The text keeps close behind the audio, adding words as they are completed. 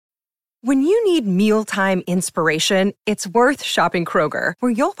When you need mealtime inspiration, it's worth shopping Kroger,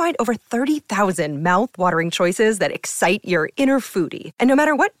 where you'll find over 30,000 mouth-watering choices that excite your inner foodie. And no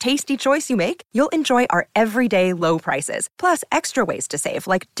matter what tasty choice you make, you'll enjoy our everyday low prices, plus extra ways to save,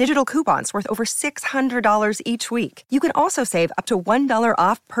 like digital coupons worth over $600 each week. You can also save up to $1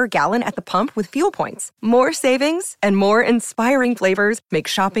 off per gallon at the pump with fuel points. More savings and more inspiring flavors make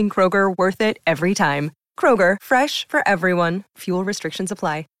shopping Kroger worth it every time. Kroger, fresh for everyone. Fuel restrictions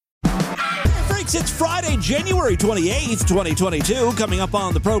apply. It's Friday, January 28th, 2022. Coming up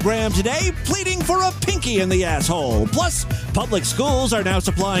on the program today, pleading for a pinky in the asshole. Plus, public schools are now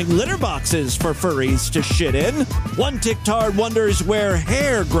supplying litter boxes for furries to shit in. One ticktard wonders where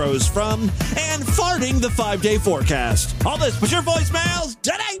hair grows from. And farting the 5-day forecast. All this with your voicemails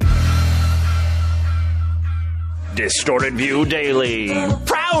today. Distorted View Daily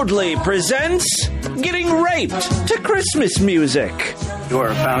proudly presents Getting Raped to Christmas Music. You're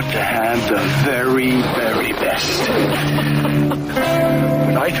about to have the very, very best.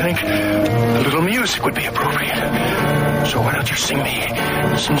 But I think a little music would be appropriate. So why don't you sing me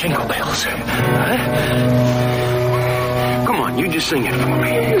some Jingle Bells? Huh? Come on, you just sing it for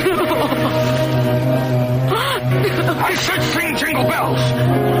me. I said sing Jingle Bells!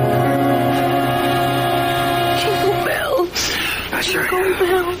 Jingle bells.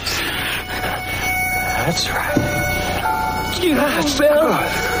 That's right. Jingle That's bells.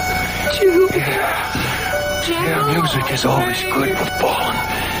 good. Jingle. Yeah, music is always good for falling.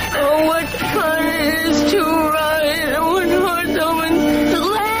 Oh, what fun it is to ride in a one-horse open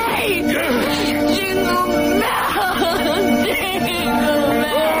sleigh. Jingle bells. Jingle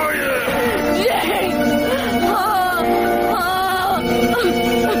bells.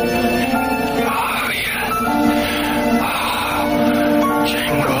 Oh, yeah.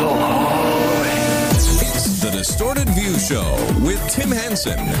 Distorted View Show with Tim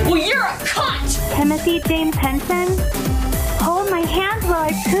Henson. Well, you're a cunt! Timothy James Henson? Hold my hand while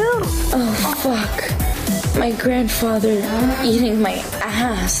I poop. Oh, fuck. My grandfather eating my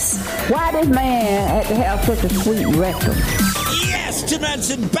ass. Why this man had to have such a sweet rectum? Yes, Tim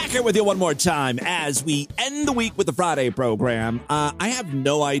Henson back here with you one more time as we end the week with the Friday program. I have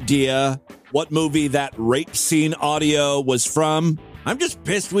no idea what movie that rape scene audio was from. I'm just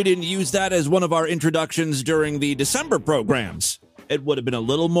pissed we didn't use that as one of our introductions during the December programs. It would have been a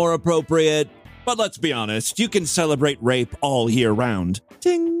little more appropriate, but let's be honest, you can celebrate rape all year round.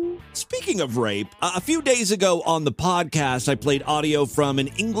 Ting! Speaking of rape, a few days ago on the podcast, I played audio from an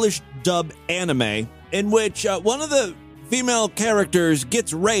English dub anime in which one of the female characters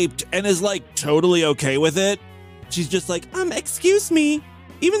gets raped and is like totally okay with it. She's just like, excuse me.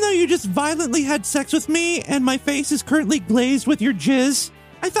 Even though you just violently had sex with me and my face is currently glazed with your jizz,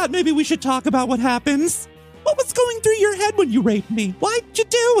 I thought maybe we should talk about what happens. What was going through your head when you raped me? Why'd you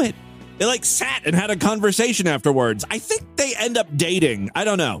do it? They sat and had a conversation afterwards. I think they end up dating. I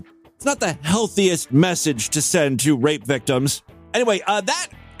don't know. It's not the healthiest message to send to rape victims. Anyway, that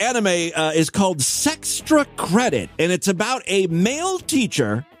anime is called Sextra Credit, and it's about a male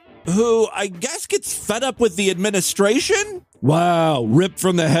teacher who I guess gets fed up with the administration. Wow, ripped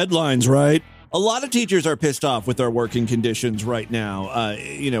from the headlines, right? A lot of teachers are pissed off with their working conditions right now.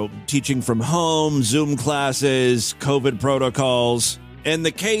 Teaching from home, Zoom classes, COVID protocols. In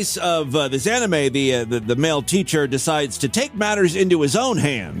the case of this anime, the male teacher decides to take matters into his own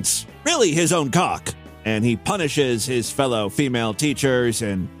hands, really his own cock, and he punishes his fellow female teachers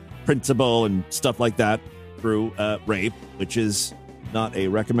and principal and stuff like that through rape, which is not a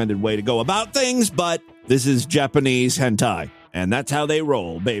recommended way to go about things, but this is Japanese hentai, and that's how they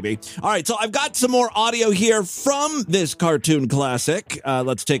roll, baby. All right, so I've got some more audio here from this cartoon classic.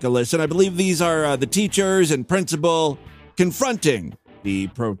 Let's take a listen. I believe these are the teachers and principal confronting the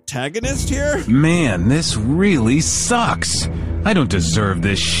protagonist here. Man, this really sucks. I don't deserve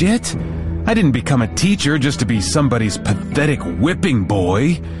this shit. I didn't become a teacher just to be somebody's pathetic whipping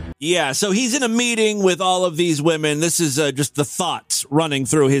boy. Yeah, so he's in a meeting with all of these women. This is just the thoughts running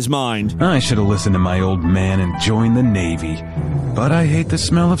through his mind. I should have listened to my old man and joined the Navy. But I hate the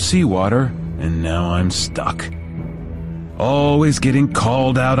smell of seawater, and now I'm stuck. Always getting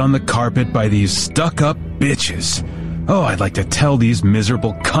called out on the carpet by these stuck-up bitches. Oh, I'd like to tell these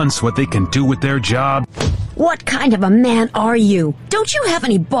miserable cunts what they can do with their job. What kind of a man are you? Don't you have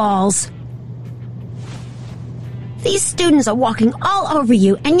any balls? These students are walking all over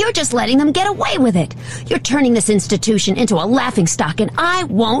you, and you're just letting them get away with it. You're turning this institution into a laughingstock, and I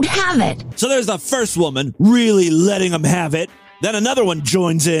won't have it. So there's the first woman, really letting them have it. Then another one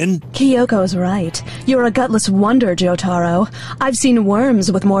joins in. Kyoko's right. You're a gutless wonder, Jotaro. I've seen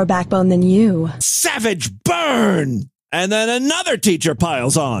worms with more backbone than you. Savage burn! And then another teacher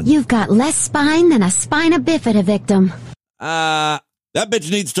piles on. You've got less spine than a spina bifida victim. That bitch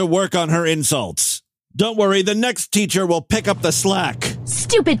needs to work on her insults. Don't worry, the next teacher will pick up the slack.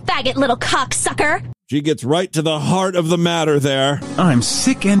 Stupid faggot little cocksucker. She gets right to the heart of the matter there. I'm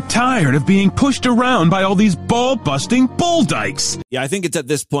sick and tired of being pushed around by all these ball-busting bull dykes. Yeah, I think it's at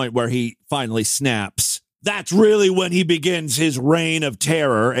this point where he finally snaps. That's really when he begins his reign of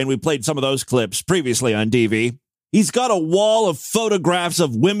terror, and we played some of those clips previously on DV. He's got a wall of photographs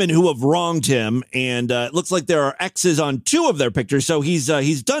of women who have wronged him, and it looks like there are X's on 2 of their pictures, so he's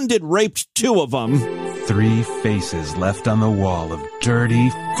raped 2 of them. 3 faces left on the wall of dirty,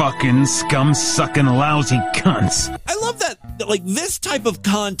 fucking, scum-sucking, lousy cunts. I love that, like, this type of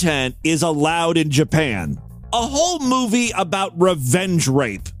content is allowed in Japan. A whole movie about revenge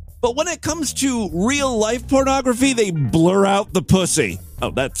rape. But when it comes to real-life pornography, they blur out the pussy. Oh,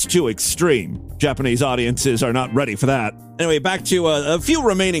 that's too extreme. Japanese audiences are not ready for that. Anyway, back to a few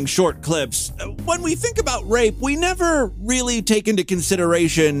remaining short clips. When we think about rape, we never really take into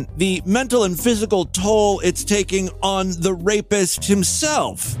consideration the mental and physical toll it's taking on the rapist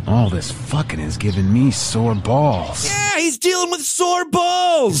himself. All this fucking is giving me sore balls. Yeah, he's dealing with sore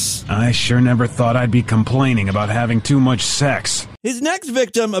balls. I sure never thought I'd be complaining about having too much sex. His next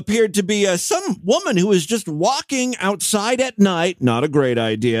victim appeared to be some woman who was just walking outside at night. Not a great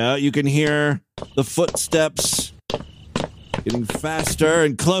idea. You can hear the footsteps getting faster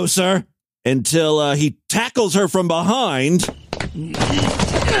and closer until he tackles her from behind.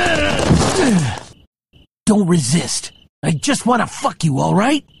 Don't resist. I just want to fuck you, all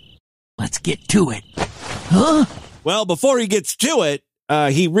right? Let's get to it. Huh? Well, before he gets to it,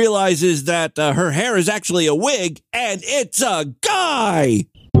 he realizes that her hair is actually a wig, and it's a guy!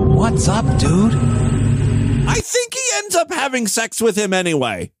 What's up, dude? I think he ends up having sex with him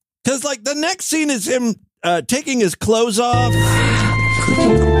anyway. Because, like, the next scene is him taking his clothes off. Could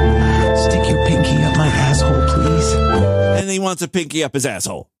you stick your pinky up my asshole, please? And he wants a pinky up his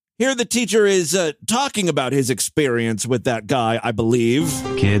asshole. Here the teacher is talking about his experience with that guy, I believe.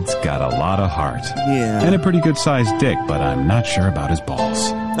 Kid's got a lot of heart. Yeah. And a pretty good-sized dick, but I'm not sure about his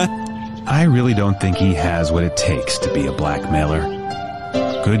balls. I really don't think he has what it takes to be a blackmailer.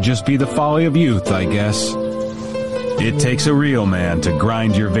 Could just be the folly of youth, I guess. It takes a real man to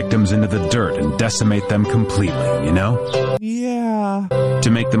grind your victims into the dirt and decimate them completely, you know? Yeah. To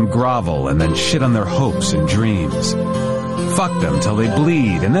make them grovel and then shit on their hopes and dreams. Fuck them till they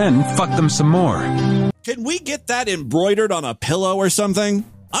bleed, and then fuck them some more. Can we get that embroidered on a pillow or something?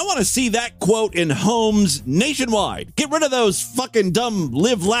 I want to see that quote in homes nationwide. Get rid of those fucking dumb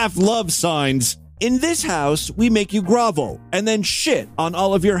live, laugh, love signs. In this house, we make you grovel and then shit on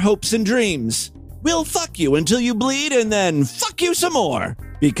all of your hopes and dreams. We'll fuck you until you bleed and then fuck you some more.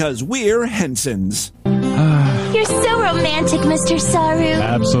 Because we're Hensons. You're so romantic, Mr. Saru.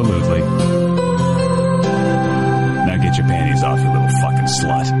 Absolutely. Get your panties off, you little fucking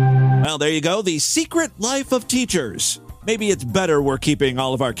slut. Well, there you go. The secret life of teachers. Maybe it's better we're keeping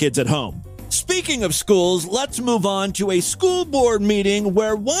all of our kids at home. Speaking of schools, let's move on to a school board meeting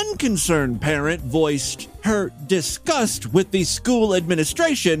where one concerned parent voiced her disgust with the school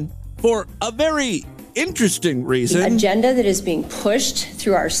administration for a very interesting reason. The agenda that is being pushed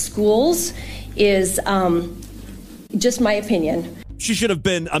through our schools is just my opinion. She should have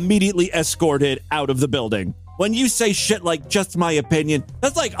been immediately escorted out of the building. When you say shit like just my opinion,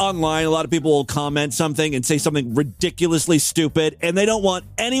 that's like online. A lot of people will comment something and say something ridiculously stupid, and they don't want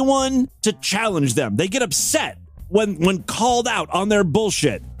anyone to challenge them. They get upset when called out on their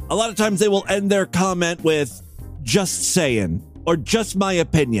bullshit. A lot of times they will end their comment with just saying or just my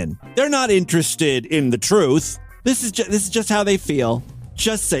opinion. They're not interested in the truth. This is just how they feel.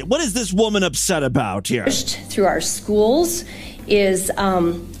 Just say, what is this woman upset about here? Through our schools is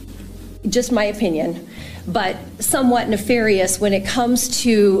just my opinion, but somewhat nefarious when it comes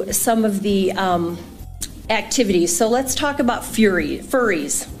to some of the activities. So let's talk about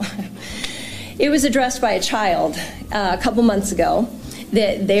furries. It was addressed by a child a couple months ago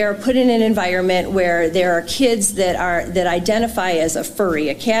that they are put in an environment where there are kids that identify as a furry,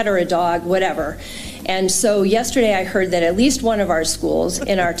 a cat or a dog, whatever. And so yesterday I heard that at least one of our schools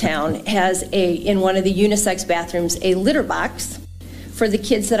in our town has in one of the unisex bathrooms, a litter box for the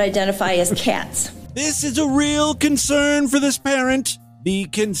kids that identify as cats. This is a real concern for this parent. The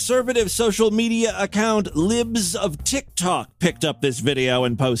conservative social media account Libs of TikTok picked up this video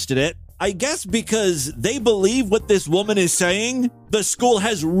and posted it. I guess because they believe what this woman is saying, the school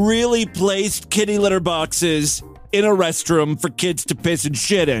has really placed kitty litter boxes in a restroom for kids to piss and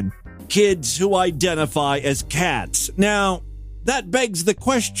shit in. Kids who identify as cats. Now, that begs the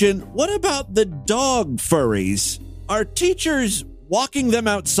question, what about the dog furries? Are teachers walking them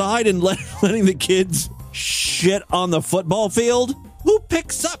outside and letting the kids shit on the football field? Who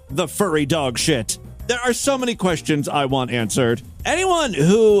picks up the furry dog shit? There are so many questions I want answered. Anyone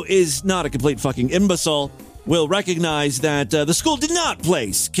who is not a complete fucking imbecile will recognize that the school did not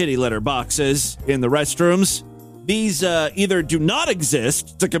place kitty litter boxes in the restrooms. These either do not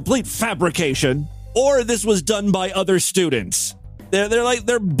exist, it's a complete fabrication, or this was done by other students.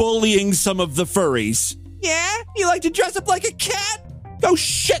 They're bullying some of the furries. Yeah? You like to dress up like a cat? Go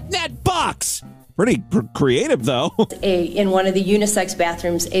shit in that box! Pretty creative, though. In one of the unisex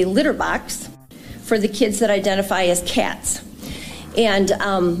bathrooms, a litter box for the kids that identify as cats. And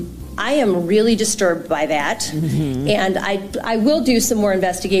I am really disturbed by that. Mm-hmm. And I will do some more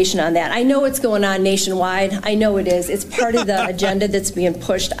investigation on that. I know it's going on nationwide. I know it is. It's part of the agenda that's being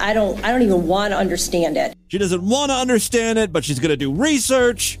pushed. I don't even want to understand it. She doesn't want to understand it, but she's going to do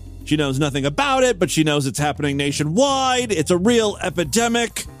research. She knows nothing about it, but she knows it's happening nationwide. It's a real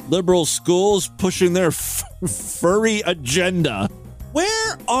epidemic. Liberal schools pushing their furry agenda.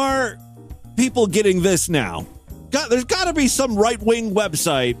 Where are people getting this now? There's got to be some right-wing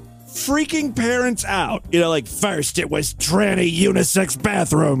website freaking parents out. You know, like, first it was tranny unisex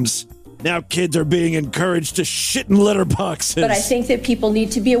bathrooms. Now kids are being encouraged to shit in litter boxes. But I think that people need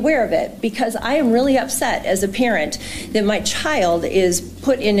to be aware of it, because I am really upset as a parent that my child is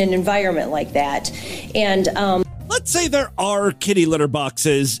put in an environment like that. And let's say there are kitty litter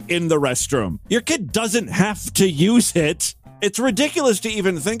boxes in the restroom. Your kid doesn't have to use it. It's ridiculous to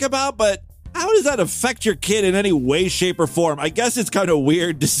even think about, but how does that affect your kid in any way, shape, or form? I guess it's kind of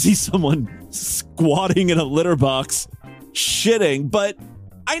weird to see someone squatting in a litter box, shitting, but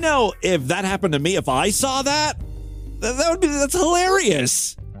I know if that happened to me, if I saw that's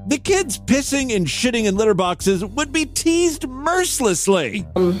hilarious. The kids pissing and shitting in litter boxes would be teased mercilessly.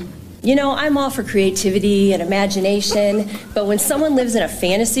 You know, I'm all for creativity and imagination, but when someone lives in a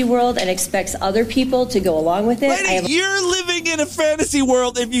fantasy world and expects other people to go along with it... Lady, you're living in a fantasy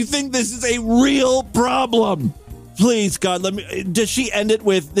world if you think this is a real problem. Please, God, does she end it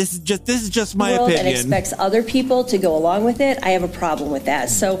with, this is just my opinion. And expects other people to go along with it, I have a problem with that.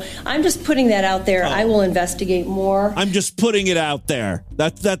 So I'm just putting that out there. I will investigate more. I'm just putting it out there.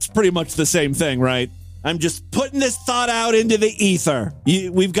 That's pretty much the same thing, right? I'm just putting this thought out into the ether.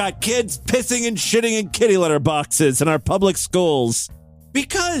 We've got kids pissing and shitting in kitty litter boxes in our public schools.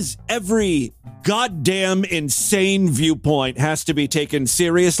 Because every goddamn insane viewpoint has to be taken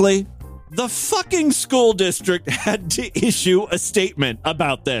seriously, the fucking school district had to issue a statement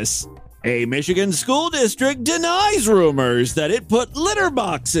about this. A Michigan school district denies rumors that it put litter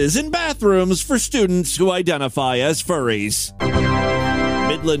boxes in bathrooms for students who identify as furries.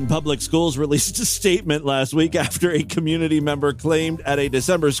 Midland Public Schools released a statement last week after a community member claimed at a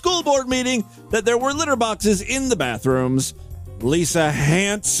December school board meeting that there were litter boxes in the bathrooms. Lisa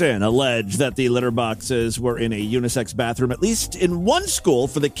Hansen alleged that the litter boxes were in a unisex bathroom, at least in one school,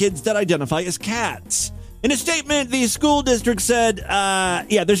 for the kids that identify as cats. In a statement, the school district said,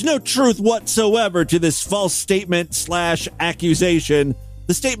 there's no truth whatsoever to this false statement / accusation.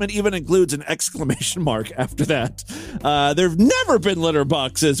 The statement even includes an exclamation mark after that. There have never been litter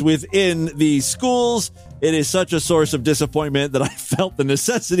boxes within the schools. It is such a source of disappointment that I felt the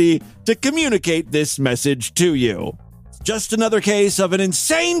necessity to communicate this message to you. Just another case of an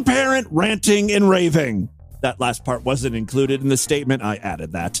insane parent ranting and raving. That last part wasn't included in the statement. I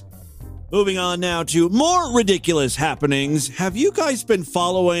added that. Moving on now to more ridiculous happenings. Have you guys been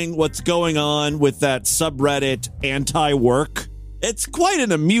following what's going on with that subreddit Antiwork? It's quite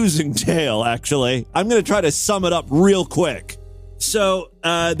an amusing tale, actually. I'm going to try to sum it up real quick. So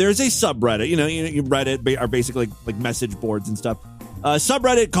there's a subreddit. You know, Reddit are basically like message boards and stuff. A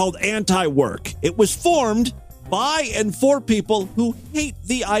subreddit called Antiwork. It was formed by and for people who hate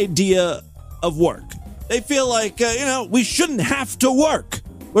the idea of work. They feel like, we shouldn't have to work.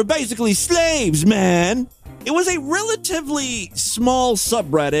 We're basically slaves, man. It was a relatively small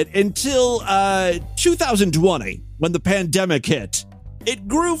subreddit until 2020, when the pandemic hit. It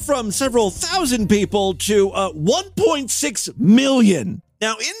grew from several thousand people to 1.6 million.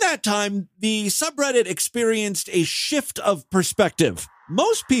 Now, in that time, the subreddit experienced a shift of perspective.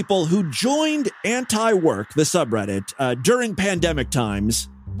 Most people who joined Antiwork, the subreddit, during pandemic times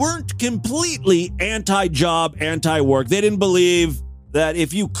weren't completely anti-job, anti-work. They didn't believe that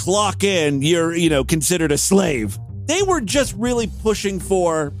if you clock in, you're, considered a slave. They were just really pushing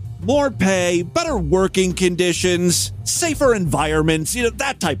for more pay, better working conditions, safer environments,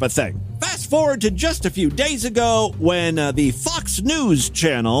 that type of thing. Fast forward to just a few days ago when the Fox News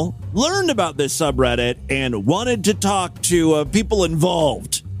channel learned about this subreddit and wanted to talk to people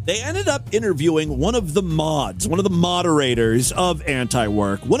involved. They ended up interviewing one of the mods, one of the moderators of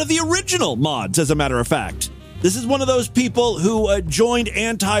Antiwork, one of the original mods, as a matter of fact. This is one of those people who joined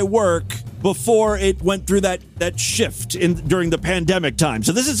Antiwork before it went through that shift during the pandemic time.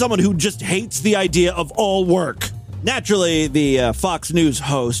 So this is someone who just hates the idea of all work. Naturally, the Fox News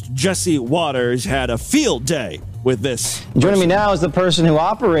host, Jesse Waters, had a field day with this. Joining me now is the person who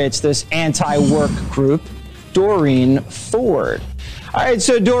operates this anti-work group, Doreen Ford. All right,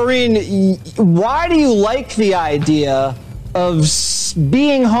 so Doreen, why do you like the idea of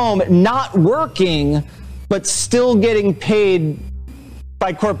being home, not working, but still getting paid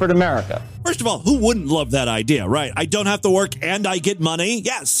by corporate America? First of all, who wouldn't love that idea, right? I don't have to work and I get money?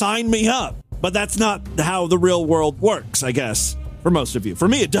 Yeah, sign me up. But that's not how the real world works, I guess, for most of you. For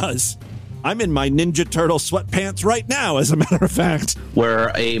me, it does. I'm in my Ninja Turtle sweatpants right now, as a matter of fact.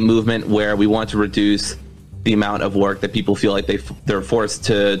 We're a movement where we want to reduce the amount of work that people feel like they're forced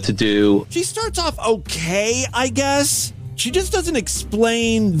to do. She starts off okay, I guess. She just doesn't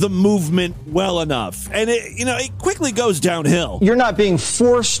explain the movement well enough. And it quickly goes downhill. You're not being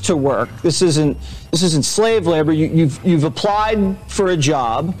forced to work. This isn't slave labor. You've applied for a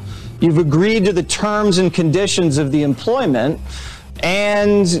job. You've agreed to the terms and conditions of the employment,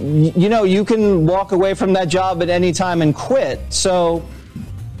 and, you can walk away from that job at any time and quit. So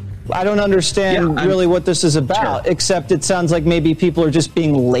I don't understand really what this is about, except it sounds like maybe people are just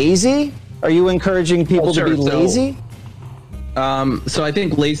being lazy. Are you encouraging people to be lazy? So I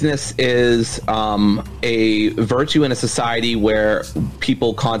think laziness is a virtue in a society where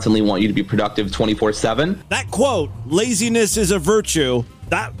people constantly want you to be productive 24/7. That quote, laziness is a virtue,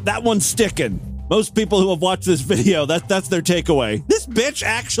 that one's sticking. Most people who have watched this video, that's their takeaway. This bitch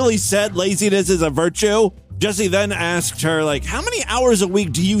actually said laziness is a virtue. Jesse then asked her, how many hours a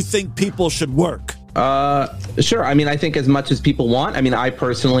week do you think people should work? Sure. I mean, I think as much as people want. I mean, I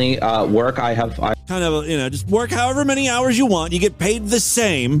personally work. I kind of, just work however many hours you want. You get paid the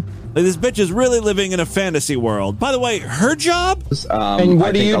same. This bitch is really living in a fantasy world. By the way, her job? And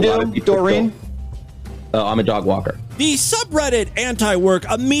what do you do, Doreen? I'm a dog walker. The subreddit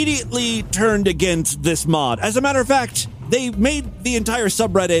Antiwork immediately turned against this mod. As a matter of fact, they made the entire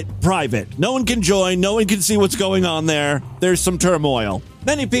subreddit private. No one can join. No one can see what's going on there. There's some turmoil.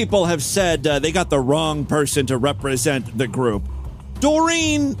 Many people have said they got the wrong person to represent the group.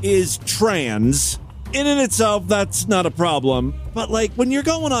 Doreen is trans. In and itself, that's not a problem. But when you're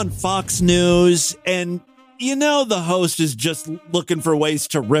going on Fox News and the host is just looking for ways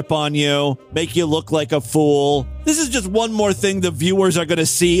to rip on you, make you look like a fool. This is just one more thing the viewers are going to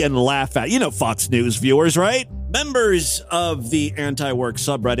see and laugh at. Fox News viewers, right? Members of the Antiwork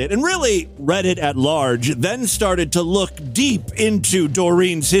subreddit, and really Reddit at large, then started to look deep into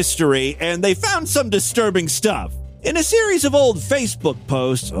Doreen's history, and they found some disturbing stuff. In a series of old Facebook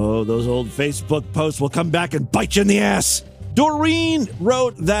posts, those old Facebook posts will come back and bite you in the ass. Doreen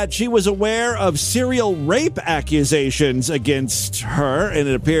wrote that she was aware of serial rape accusations against her, and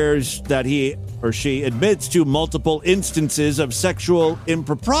it appears that he or she admits to multiple instances of sexual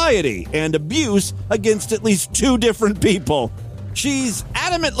impropriety and abuse against at least 2 different people. She's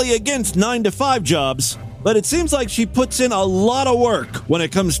adamantly against 9-to-5 jobs, but it seems like she puts in a lot of work when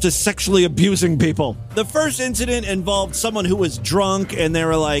it comes to sexually abusing people. The first incident involved someone who was drunk, and they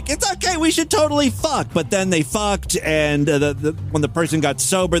were like, it's okay, we should totally fuck. But then they fucked, and when the person got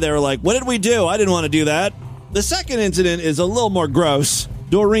sober, they were like, what did we do? I didn't want to do that. The second incident is a little more gross.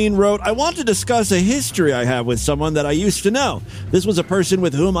 Doreen wrote, I want to discuss a history I have with someone that I used to know. This was a person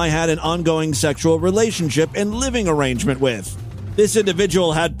with whom I had an ongoing sexual relationship and living arrangement with. This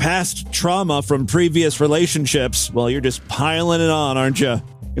individual had past trauma from previous relationships. Well, you're just piling it on, aren't you?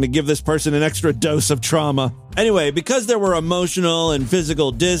 Gonna give this person an extra dose of trauma. Anyway, because there were emotional and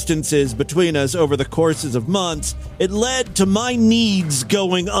physical distances between us over the courses of months, it led to my needs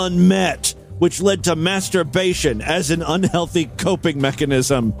going unmet, which led to masturbation as an unhealthy coping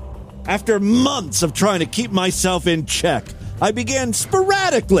mechanism. After months of trying to keep myself in check, I began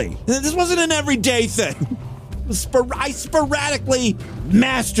sporadically. This wasn't an everyday thing. I sporadically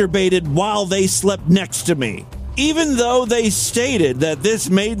masturbated while they slept next to me. Even though they stated that this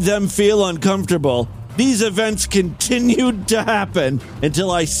made them feel uncomfortable, these events continued to happen until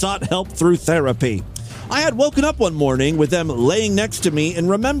I sought help through therapy. I had woken up one morning with them laying next to me and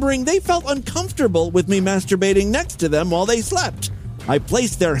remembering they felt uncomfortable with me masturbating next to them while they slept. I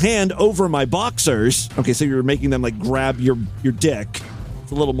placed their hand over my boxers. Okay, so you're making them grab your dick.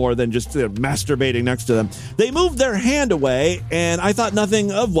 A little more than just masturbating next to them. They moved their hand away, and I thought nothing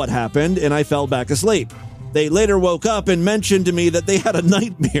of what happened, and I fell back asleep. They later woke up and mentioned to me that they had a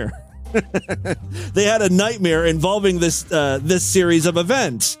nightmare. They had a nightmare involving this series of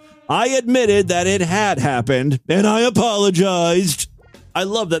events. I admitted that it had happened, and I apologized. I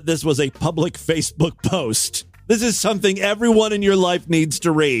love that this was a public Facebook post. This is something everyone in your life needs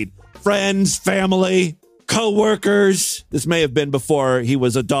to read. Friends, family, co-workers. This may have been before he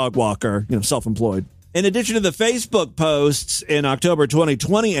was a dog walker, self-employed. In addition to the Facebook posts, in October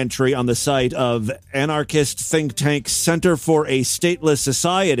 2020 entry on the site of anarchist think tank Center for a Stateless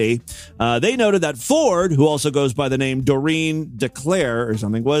Society, they noted that Ford, who also goes by the name Doreen DeClaire or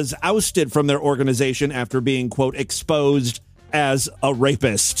something, was ousted from their organization after being, quote, exposed as a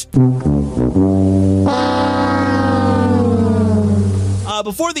rapist.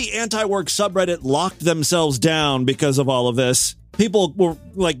 Before the Antiwork subreddit locked themselves down because of all of this, people were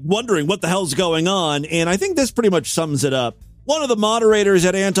wondering what the hell's going on, and I think this pretty much sums it up. One of the moderators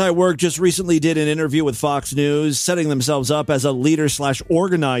at Antiwork just recently did an interview with Fox News, setting themselves up as a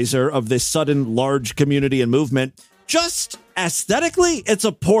leader/organizer of this sudden large community and movement. Just aesthetically, it's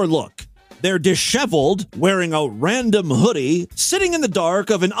a poor look. They're disheveled, wearing a random hoodie, sitting in the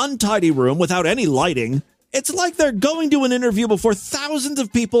dark of an untidy room without any lighting. It's like they're going to an interview before thousands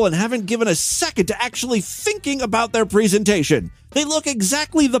of people and haven't given a second to actually thinking about their presentation. They look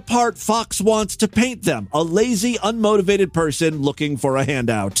exactly the part Fox wants to paint them, a lazy, unmotivated person looking for a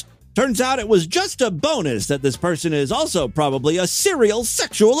handout. Turns out it was just a bonus that this person is also probably a serial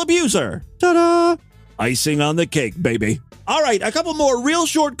sexual abuser. Ta-da! Icing on the cake, baby. All right, a couple more real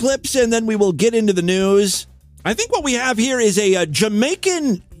short clips and then we will get into the news. I think what we have here is a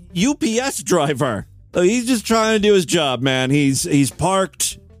Jamaican UPS driver. So he's just trying to do his job, man. He's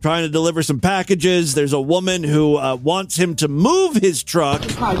parked, trying to deliver some packages. There's a woman who wants him to move his truck.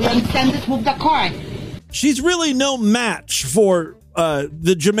 Move the car. She's really no match for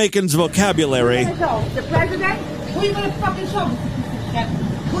the Jamaican's vocabulary. The president? Who you gonna fucking show?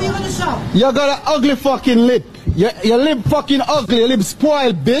 Who you gonna show? You got an ugly fucking lip. Your lip fucking ugly. Your lip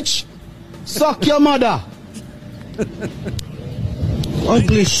spoiled, bitch. Suck your mother.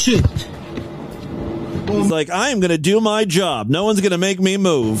 Ugly shit. He's like, I am going to do my job. No one's going to make me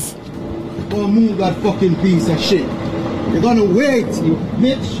move. Go move that fucking piece of shit. You're going to wait, you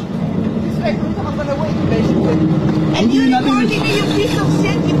bitch. I'm going to wait, basically. And you're recording me, you piece of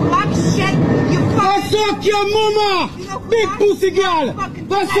shit, you black shit, you fucking... Go suck your mama! Big pussy girl!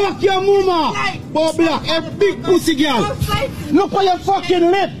 Go suck your mama! Boy black, a big pussy girl! Look at your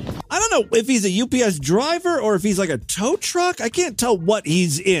fucking lip! I don't know if he's a UPS driver or if he's like a tow truck. I can't tell what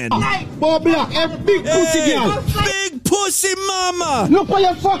he's in. Boy black, a big pussy girl! Big pussy mama! Look at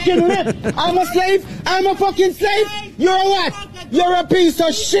your fucking lip! I'm a slave? I'm a fucking slave? You're a what? You're a piece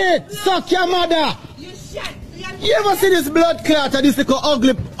of shit! Suck your mother! You ever see this blood clot of this little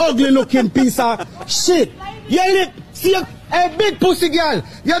ugly looking piece of shit? Your lip, see a big pussy girl.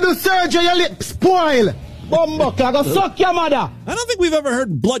 You do surgery, your lip spoil. Bumbuckler, go suck your mother. I don't think we've ever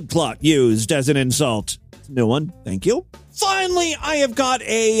heard blood clot used as an insult. New one, thank you. Finally, I have got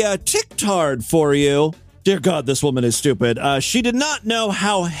a tick-tard for you. Dear God, this woman is stupid. She did not know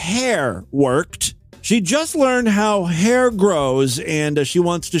how hair worked. She just learned how hair grows, and she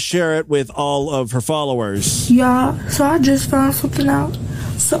wants to share it with all of her followers. Yeah, so I just found something out.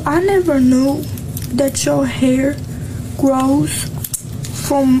 So I never knew that your hair grows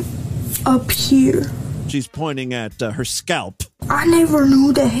from up here. She's pointing at her scalp. I never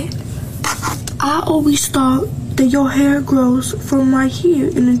knew that. I always thought that your hair grows from right here,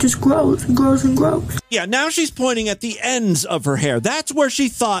 and it just grows and grows and grows. Yeah, now she's pointing at the ends of her hair. That's where she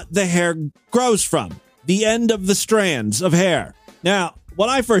thought the hair grows from. The end of the strands of hair. Now, when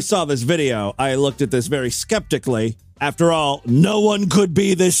I first saw this video, I looked at this very skeptically. After all, no one could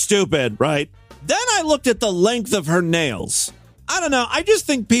be this stupid, right? Then I looked at the length of her nails. I don't know. I just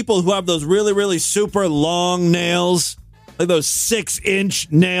think people who have those really, really super long nails, like those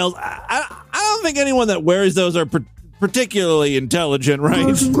 6-inch nails, I don't think anyone that wears those are particularly intelligent, right?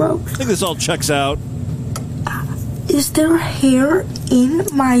 I think this all checks out. Is there hair in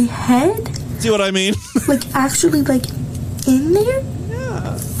my head? See what I mean? Actually, in there?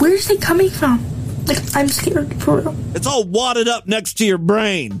 Yeah. Where's it coming from? I'm scared for real. It's all wadded up next to your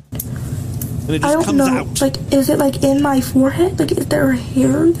brain. And it just I don't comes know. out. Is it in my forehead? Is there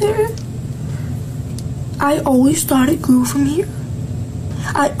hair there? I always thought it grew from here.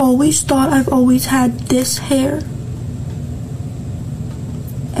 I always thought I've always had this hair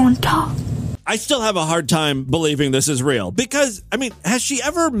on top. I still have a hard time believing this is real because, has she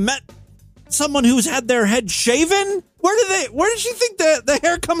ever met someone who's had their head shaven? Where did she think the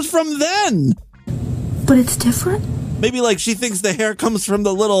hair comes from then? But it's different? Maybe she thinks the hair comes from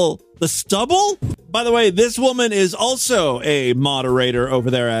the stubble? By the way, this woman is also a moderator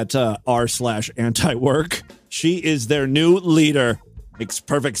over there at r/Antiwork. She is their new leader. Makes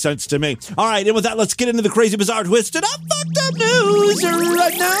perfect sense to me. All right, and with that, let's get into the crazy, bizarre, twisted up, fucked up news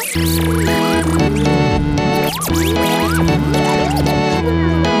right now.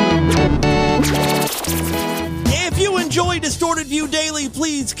 If you enjoy Distorted View Daily,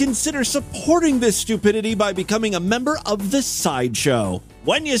 please consider supporting this stupidity by becoming a member of the Sideshow.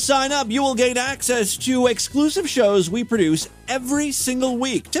 When you sign up, you will gain access to exclusive shows we produce every single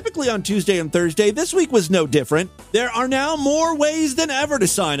week, typically on Tuesday and Thursday. This week was no different. There are now more ways than ever to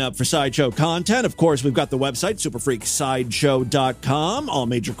sign up for Sideshow content. Of course, we've got the website, superfreaksideshow.com. All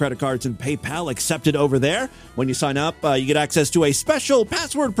major credit cards and PayPal accepted over there. When you sign up, you get access to a special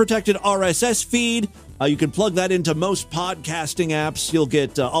password-protected RSS feed. You can plug that into most podcasting apps. You'll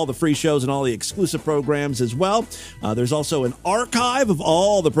get all the free shows and all the exclusive programs as well. There's also an archive of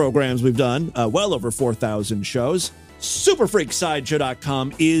all the programs we've done, well over 4,000 shows.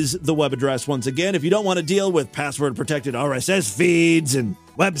 Superfreaksideshow.com is the web address once again. If you don't want to deal with password-protected RSS feeds and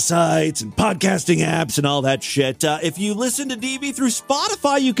websites and podcasting apps and all that shit, if you listen to DV through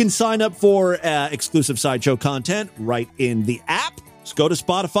Spotify, you can sign up for exclusive Sideshow content right in the app. Just go to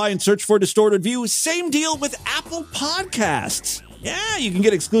Spotify and search for Distorted View. Same deal with Apple Podcasts. Yeah, you can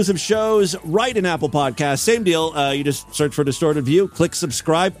get exclusive shows right in Apple Podcasts. Same deal. You just search for Distorted View, click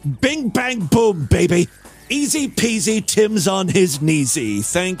subscribe. Bing, bang, boom, baby. Easy peasy, Tim's on his kneesy.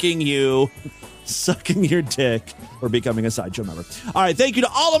 Thanking you, sucking your dick, for becoming a Sideshow member. All right, thank you to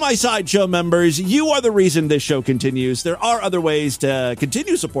all of my Sideshow members. You are the reason this show continues. There are other ways to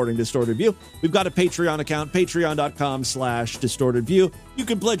continue supporting Distorted View. We've got a Patreon account, patreon.com/distortedview. You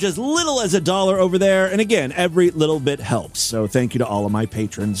can pledge as little as $1 over there. And again, every little bit helps. So thank you to all of my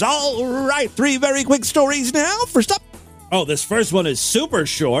patrons. All right, 3 very quick stories now. First up. Oh, this first one is super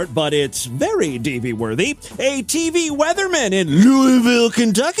short, but it's very DV-worthy. A TV weatherman in Louisville,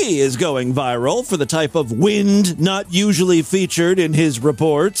 Kentucky is going viral for the type of wind not usually featured in his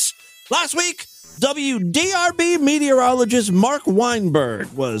reports. Last week, WDRB meteorologist Mark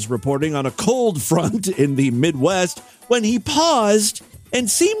Weinberg was reporting on a cold front in the Midwest when he paused and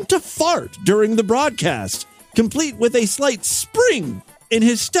seemed to fart during the broadcast, complete with a slight spring in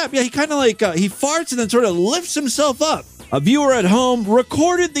his step. Yeah, he kind of like, he farts and then sort of lifts himself up. A viewer at home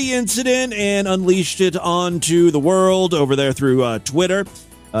recorded the incident and unleashed it onto the world over there through Twitter.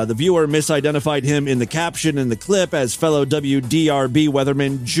 The viewer misidentified him in the caption in the clip as fellow WDRB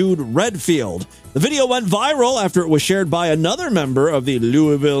weatherman Jude Redfield. The video went viral after it was shared by another member of the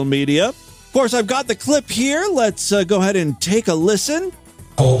Louisville media. Of course, I've got the clip here. Let's go ahead and take a listen.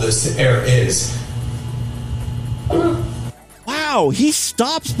 Cold this air is. Wow, he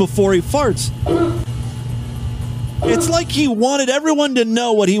stops before he farts. It's like he wanted everyone to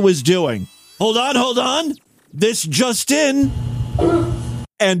know what he was doing. Hold on. This just in.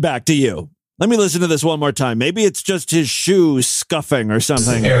 And back to you. Let me listen to this one more time. Maybe it's just his shoe scuffing or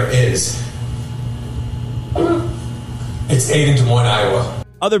something. The air is. It's 8 in Des Moines, Iowa.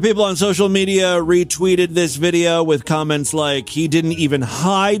 Other people on social media retweeted this video with comments like, he didn't even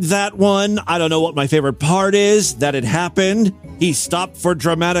hide that one. I don't know what my favorite part is, that it happened. He stopped for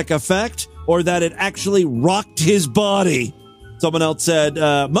dramatic effect. Or that it actually rocked his body. Someone else said,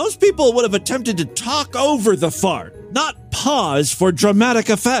 most people would have attempted to talk over the fart, not pause for dramatic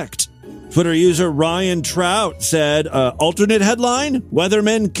effect. Twitter user Ryan Trout said, alternate headline,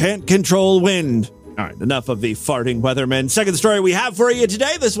 weathermen can't control wind. All right, enough of the farting weathermen. Second story we have for you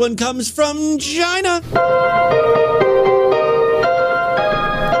today. This one comes from China.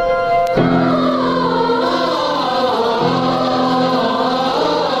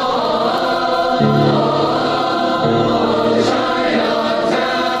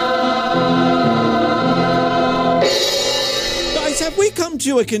 Have we come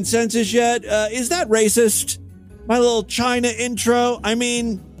to a consensus yet? Is that racist? My little China intro? I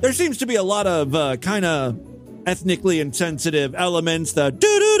mean, there seems to be a lot of kind of ethnically insensitive elements, the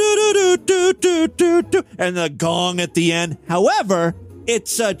do-do-do-do-do-do-do-do, and the gong at the end. However,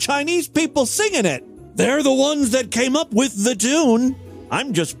 it's Chinese people singing it. They're the ones that came up with the tune.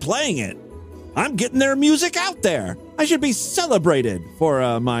 I'm just playing it. I'm getting their music out there. I should be celebrated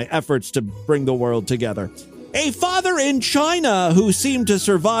for my efforts to bring the world together. A father in China who seemed to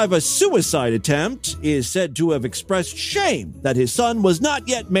survive a suicide attempt is said to have expressed shame that his son was not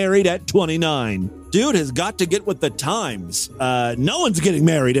yet married at 29. Dude has got to get with the times. No one's getting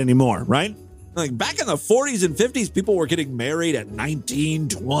married anymore, right? Like back in the 40s and 50s, people were getting married at 19,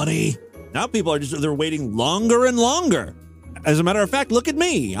 20. Now people are they're waiting longer and longer. As a matter of fact, look at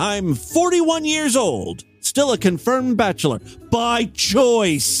me. I'm 41 years old, still a confirmed bachelor by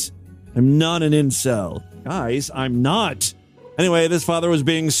choice. I'm not an incel. Guys, I'm not. Anyway, this father was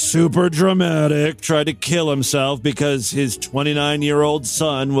being super dramatic, tried to kill himself because his 29-year-old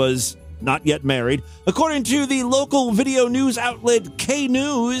son was not yet married. According to the local video news outlet K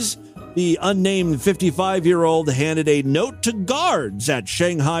News, the unnamed 55-year-old handed a note to guards at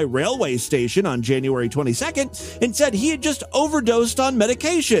Shanghai railway station on January 22nd and said he had just overdosed on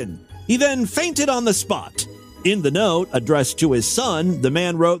medication. He then fainted on the spot. In the note, addressed to his son, the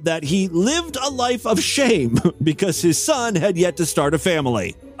man wrote that he lived a life of shame because his son had yet to start a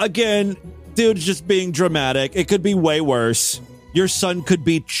family. Again, dude's just being dramatic. It could be way worse. Your son could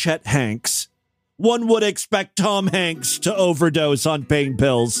be Chet Hanks. One would expect Tom Hanks to overdose on pain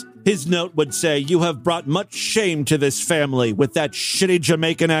pills. His note would say, "You have brought much shame to this family with that shitty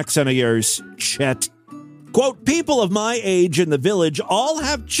Jamaican accent of yours, Chet." Quote, "People of my age in the village all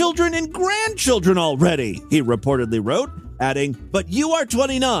have children and grandchildren already," he reportedly wrote, adding, "But you are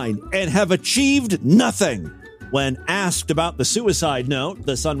 29 and have achieved nothing." When asked about the suicide note,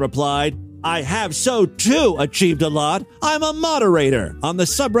 the son replied, "I have so too achieved a lot. I'm a moderator on the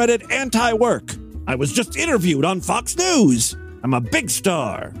subreddit Antiwork. I was just interviewed on Fox News. I'm a big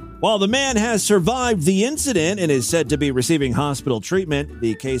star." While the man has survived the incident and is said to be receiving hospital treatment,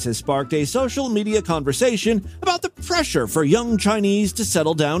 the case has sparked a social media conversation about the pressure for young Chinese to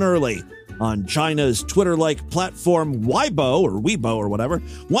settle down early. On China's Twitter-like platform Weibo or whatever,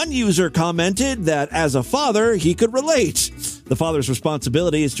 one user commented that as a father, he could relate. The father's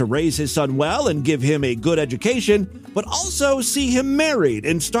responsibility is to raise his son well and give him a good education, but also see him married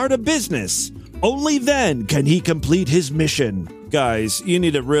and start a business. Only then can he complete his mission. Guys, you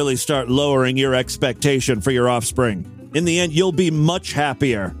need to really start lowering your expectation for your offspring. In the end, you'll be much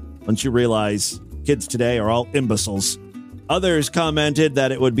happier once you realize kids today are all imbeciles. Others commented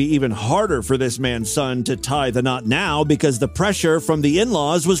that it would be even harder for this man's son to tie the knot now because the pressure from the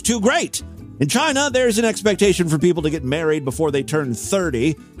in-laws was too great. In China, there's an expectation for people to get married before they turn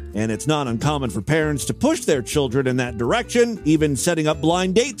 30, and it's not uncommon for parents to push their children in that direction, even setting up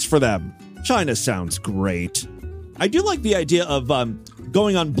blind dates for them. China sounds great. I do like the idea of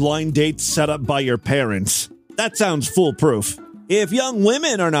going on blind dates set up by your parents. That sounds foolproof. If young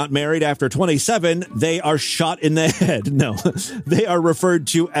women are not married after 27, they are shot in the head. No, they are referred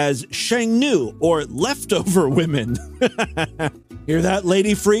to as shangnu, or leftover women. Hear that,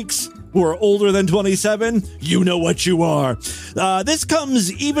 lady freaks who are older than 27? You know what you are. This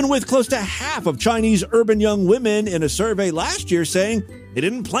comes even with close to half of Chinese urban young women in a survey last year saying they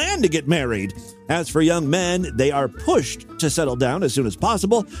didn't plan to get married. As for young men, they are pushed to settle down as soon as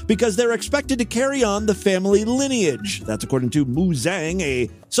possible because they're expected to carry on the family lineage. That's according to Mu Zhang, a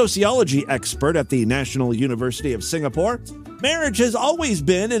sociology expert at the National University of Singapore. Marriage has always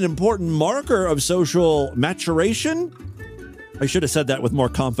been an important marker of social maturation. I should have said that with more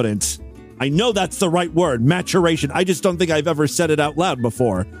confidence. I know that's the right word, maturation. I just don't think I've ever said it out loud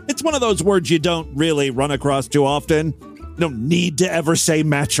before. It's one of those words you don't really run across too often. You don't need to ever say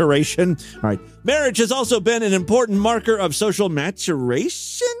maturation. All right. Marriage has also been an important marker of social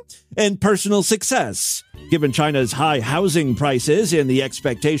maturation and personal success. Given China's high housing prices and the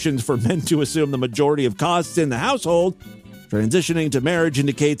expectations for men to assume the majority of costs in the household, transitioning to marriage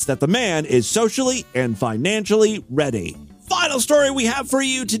indicates that the man is socially and financially ready. Final story we have for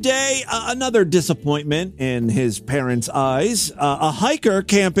you today, another disappointment in his parents' eyes. A hiker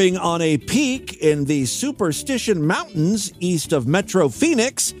camping on a peak in the Superstition Mountains east of Metro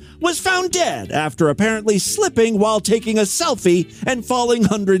Phoenix was found dead after apparently slipping while taking a selfie and falling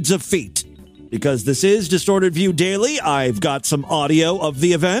hundreds of feet. Because this is Distorted View Daily, I've got some audio of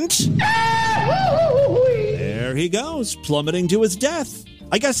the event. There he goes, plummeting to his death.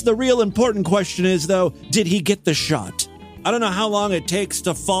 I guess the real important question is, though, did he get the shot? I don't know how long it takes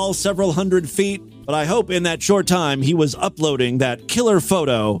to fall several hundred feet, but I hope in that short time he was uploading that killer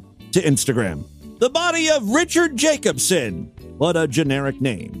photo to Instagram. The body of Richard Jacobson, what a generic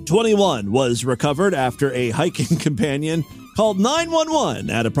name, 21, was recovered after a hiking companion called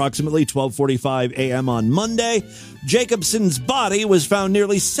 911 at approximately 12:45 a.m. on Monday. Jacobson's body was found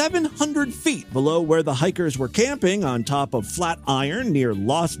nearly 700 feet below where the hikers were camping on top of Flatiron near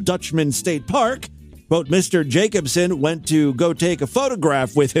Lost Dutchman State Park. Quote, Mr. Jacobson went to go take a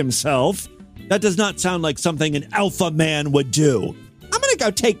photograph with himself. That does not sound like something an alpha man would do. I'm going to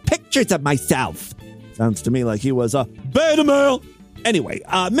go take pictures of myself. Sounds to me like he was a beta male. Anyway,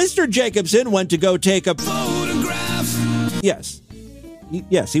 Mr. Jacobson went to go take a photograph. Yes.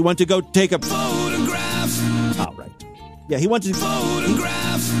 Yes, he went to go take a photograph. All right. Yeah, he went to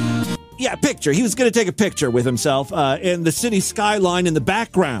photograph. Yeah, picture. He was going to take a picture with himself in the city skyline in the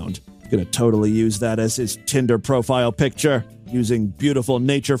background. Gonna totally use that as his Tinder profile picture. using beautiful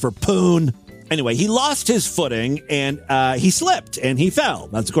nature for poon. Anyway, he lost his footing and he slipped and he fell.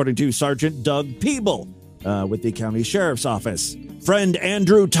 That's according to Sergeant Doug Peeble with the county sheriff's office. Friend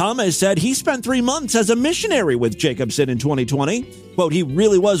Andrew Thomas said he spent 3 months as a missionary with Jacobson in 2020. Quote, he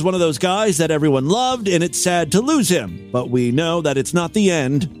really was one of those guys that everyone loved, and it's sad to lose him. But we know that it's not the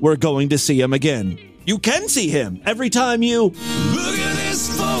end. We're going to see him again. You can see him every time you... Look at this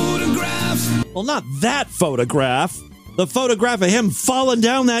photograph. Well, not that photograph. The photograph of him falling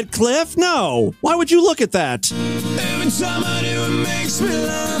down that cliff? No. Why would you look at that? Every time I do, it makes me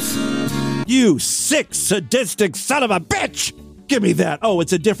laugh. You sick, sadistic son of a bitch. Give me that. Oh,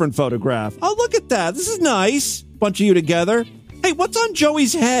 it's a different photograph. Oh, look at that. This is nice. Bunch of you together. Hey, what's on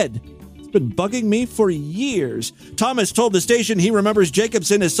Joey's head? It's been bugging me for years. Thomas told the station he remembers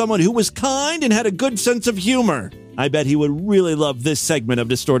Jacobson as someone who was kind and had a good sense of humor. I bet he would really love this segment of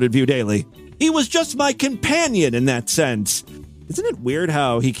Distorted View Daily. He was just my companion in that sense. Isn't it weird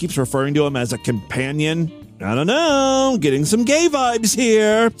how he keeps referring to him as a companion? I don't know. Getting some gay vibes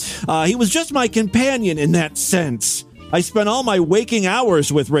here. He was just my companion in that sense. I spent all my waking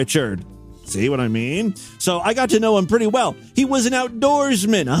hours with Richard. See what I mean? So I got to know him pretty well. He was an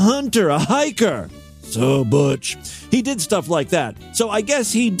outdoorsman, a hunter, a hiker. So butch. He did stuff like that. So I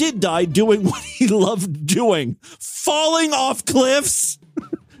guess he did die doing what he loved doing. Falling off cliffs?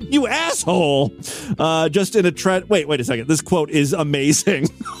 You asshole. Just in a wait a second. This quote is amazing.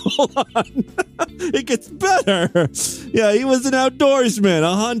 Hold on. It gets better. Yeah, he was an outdoorsman,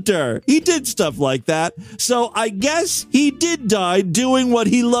 a hunter. He did stuff like that. So I guess he did die doing what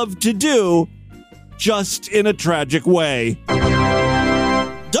he loved to do, just in a tragic way.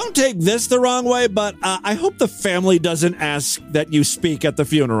 Don't take this the wrong way, but I hope the family doesn't ask that you speak at the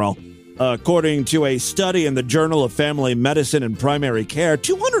funeral. According to a study in the Journal of Family Medicine and Primary Care,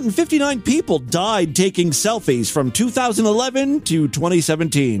 259 people died taking selfies from 2011 to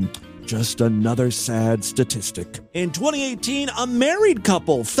 2017. Just another sad statistic. In 2018, a married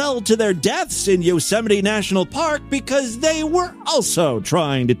couple fell to their deaths in Yosemite National Park because they were also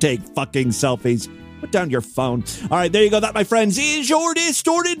trying to take fucking selfies. Put down your phone. All right, there you go. That, my friends, is your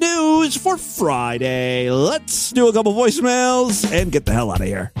Distorted News for Friday. Let's do a couple voicemails and get the hell out of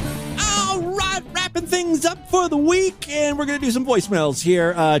here. Wrapping things up for the week, and we're going to do some voicemails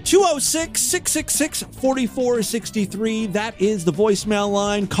here. 206-666-4463. That is the voicemail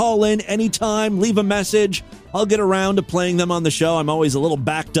line. Call in anytime. Leave a message. I'll get around to playing them on the show. I'm always a little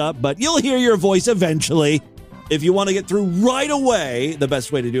backed up, but you'll hear your voice eventually. If you want to get through right away, the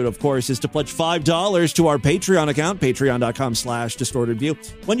best way to do it, of course, is to pledge $5 to our Patreon account,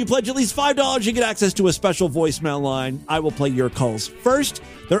 patreon.com/distortedview. When you pledge at least $5, you get access to a special voicemail line. I will play your calls first.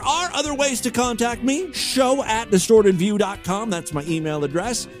 There are other ways to contact me. show@distortedview.com. That's my email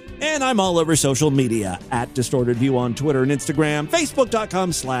address. And I'm all over social media at Distorted View on Twitter and Instagram,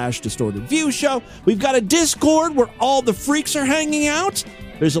 facebook.com/distortedviewshow. We've got a Discord where all the freaks are hanging out.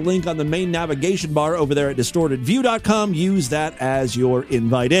 There's a link on the main navigation bar over there at distortedview.com. Use that as your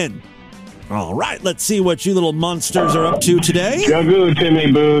invite in. All right, let's see what you little monsters are up to today. Go,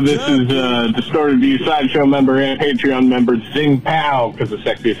 Timmy Boo. This is Distorted View Sideshow member and Patreon member Zing Pow, because the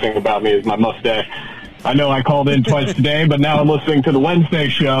sexiest thing about me is my mustache. I know I called in twice today, but now I'm listening to the Wednesday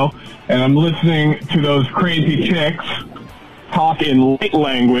show, and I'm listening to those crazy chicks talk in light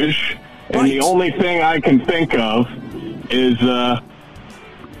language, and the only thing I can think of is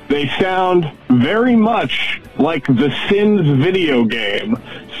they sound very much like the Sims video game.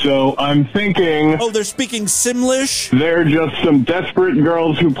 So I'm thinking... Oh, they're speaking Simlish? They're just some desperate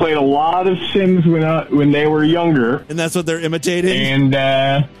girls who played a lot of Sims when they were younger. And that's what they're imitating? And,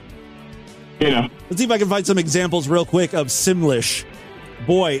 you know. Let's see if I can find some examples real quick of Simlish.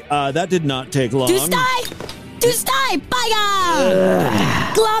 Boy, that did not take long. Tu stai,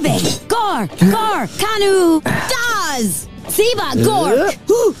 paga! Glove, gor, kanu, daz! Siva, Gork!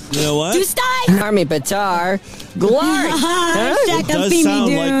 You know what? Tu stai? Army Batar. Glory! It does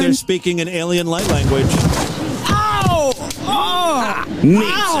sound like they're speaking an alien light language. Ow! Oh!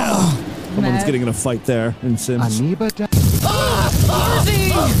 Someone's getting in a fight there in Sims.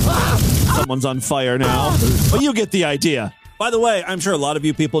 Someone's on fire now. But you get the idea. By the way, I'm sure a lot of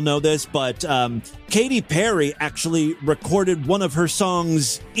you people know this, but Katy Perry actually recorded one of her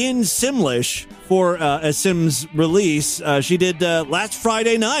songs in Simlish for a Sims release. She did last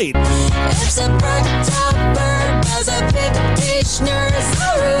Friday night. It's a bird as a big fish nurse.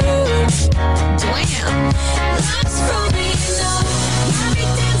 Damn. That's from me,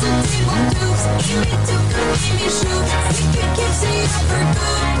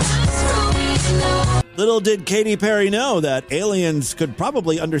 Little did Katy Perry know that aliens could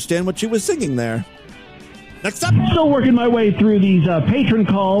probably understand what she was singing there. Next up. Still working my way through these patron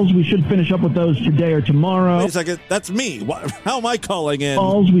calls. We should finish up with those today or tomorrow. Wait a second. That's me. How am I calling in?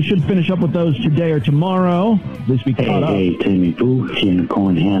 Calls. We should finish up with those today or tomorrow. At least we caught up. Hey, Timmy Boo,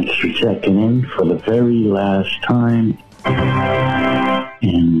 Unicorn Hamster checking in for the very last time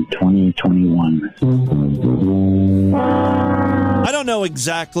in 2021. I don't know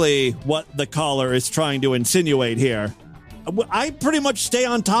exactly what the caller is trying to insinuate here. I pretty much stay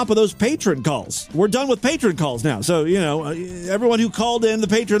on top of those patron calls. We're done with patron calls now. So, everyone who called in the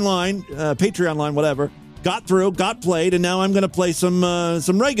patron line, Patreon line, whatever, got through, got played, and now I'm going to play some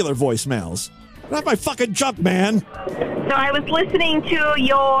regular voicemails. Not my fucking junk, man. So I was listening to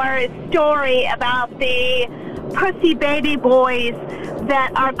your story about the pussy baby boys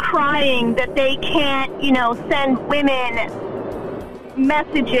that are crying that they can't, send women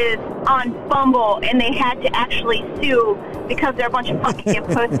messages on Bumble, and they had to actually sue because they're a bunch of fucking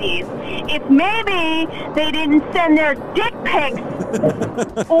pussies. If maybe they didn't send their dick pics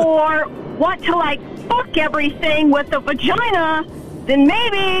or want to fuck everything with a vagina, then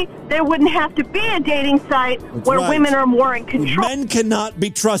maybe there wouldn't have to be a dating site where women are more in control. Men cannot be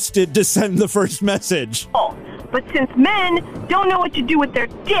trusted to send the first message. But since men don't know what to do with their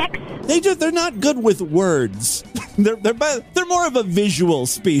dicks, they're not good with words. They're more of a visual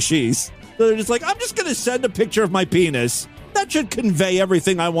species. They're just like, I'm just going to send a picture of my penis. That should convey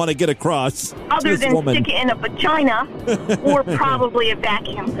everything I want to get across. Other than stick it in a vagina or probably a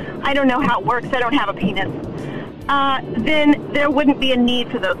vacuum. I don't know how it works. I don't have a penis. Then there wouldn't be a need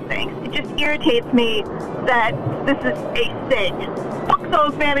for those things. It just irritates me that this is a thing. Fuck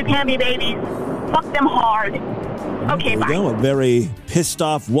those mammy-pammy babies. Fuck them hard. Okay, bye. There we go. A very pissed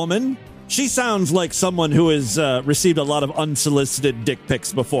off woman. She sounds like someone who has received a lot of unsolicited dick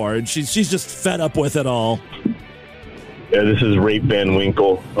pics before, and she's just fed up with it all. Yeah, this is Rape Van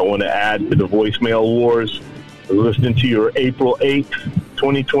Winkle. I want to add to the voicemail wars. I was listening to your April 8th,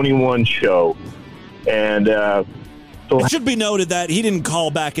 2021 show. And it should be noted that he didn't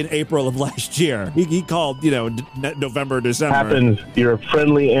call back in April of last year. He called, November, December. Happens. Your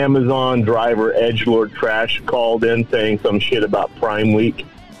friendly Amazon driver, Edgelord Trash, called in saying some shit about Prime Week.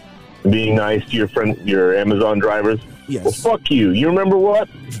 Being nice to your Amazon drivers. Yes. Well, fuck you. You remember what?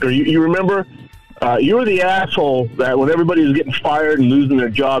 Or you remember? You were the asshole that when everybody was getting fired and losing their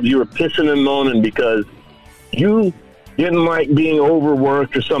jobs, you were pissing and moaning because you didn't like being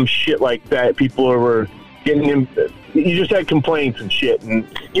overworked or some shit like that. People were getting in. You just had complaints and shit. And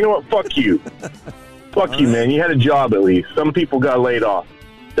you know what? Fuck you. Fuck you, man. You had a job at least. Some people got laid off.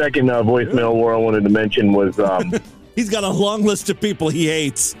 Second voicemail war I wanted to mention was... He's got a long list of people he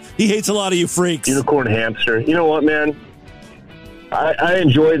hates. He hates a lot of you freaks. Unicorn Hamster. You know what, man? I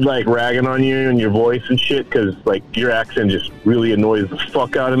enjoyed, ragging on you and your voice and shit because, your accent just really annoys the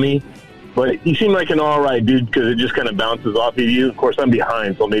fuck out of me. But you seem like an all-right dude because it just kind of bounces off of you. Of course, I'm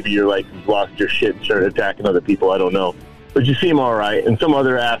behind, so maybe you're, lost your shit and started attacking other people. I don't know. But you seem all right. And some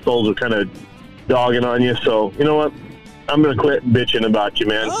other assholes are kind of dogging on you. So, you know what? I'm going to quit bitching about you,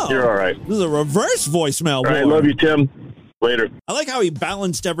 man. Oh, you're all right. This is a reverse voicemail. All right, love you, Tim. Later. I like how he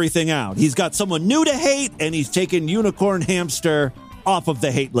balanced everything out. He's got someone new to hate, and he's taken Unicorn Hamster off of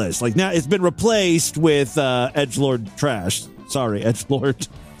the hate list. Now it's been replaced with Edgelord Trash. Sorry, Edgelord.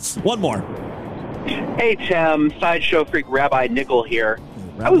 One more. Hey, Tim. Sideshow Freak Rabbi Nickel here.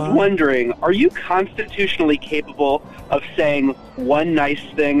 I was wondering, are you constitutionally capable of saying one nice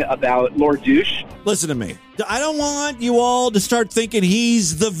thing about Lord Douche? Listen to me. I don't want you all to start thinking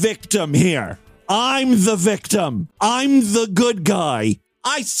he's the victim here. I'm the victim. I'm the good guy.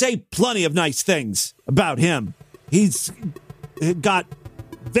 I say plenty of nice things about him. He's got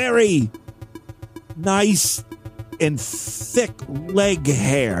very nice and thick leg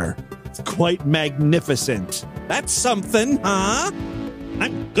hair. It's quite magnificent. That's something, huh?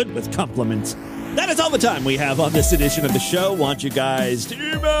 I'm good with compliments. That is all the time we have on this edition of the show. Want you guys to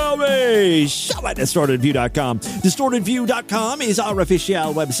email me. show@distortedview.com. Distortedview.com is our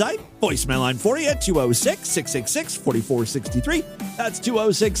official website. Voicemail line for you at 206-666-4463. That's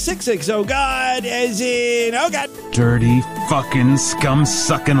 206-660-God as in, oh God. Dirty, fucking,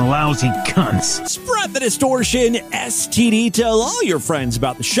 scum-sucking, lousy cunts. Spread the distortion, STD. Tell all your friends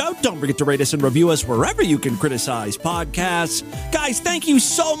about the show. Don't forget to rate us and review us wherever you can criticize podcasts. Guys, thank you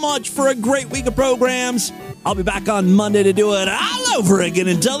so much for a great week of programs. I'll be back on Monday to do it all over again.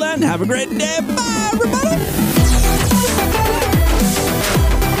 Until then, have a great day. Bye, everybody.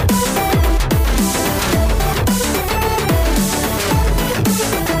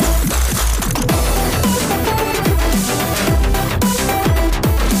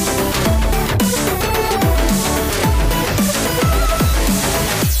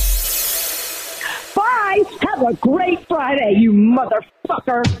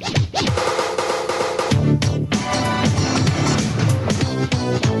 motherfucker.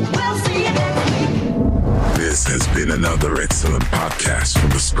 We'll see you next week. This has been another excellent podcast from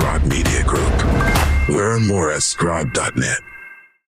the Scribe Media Group. Learn more at scribe.net.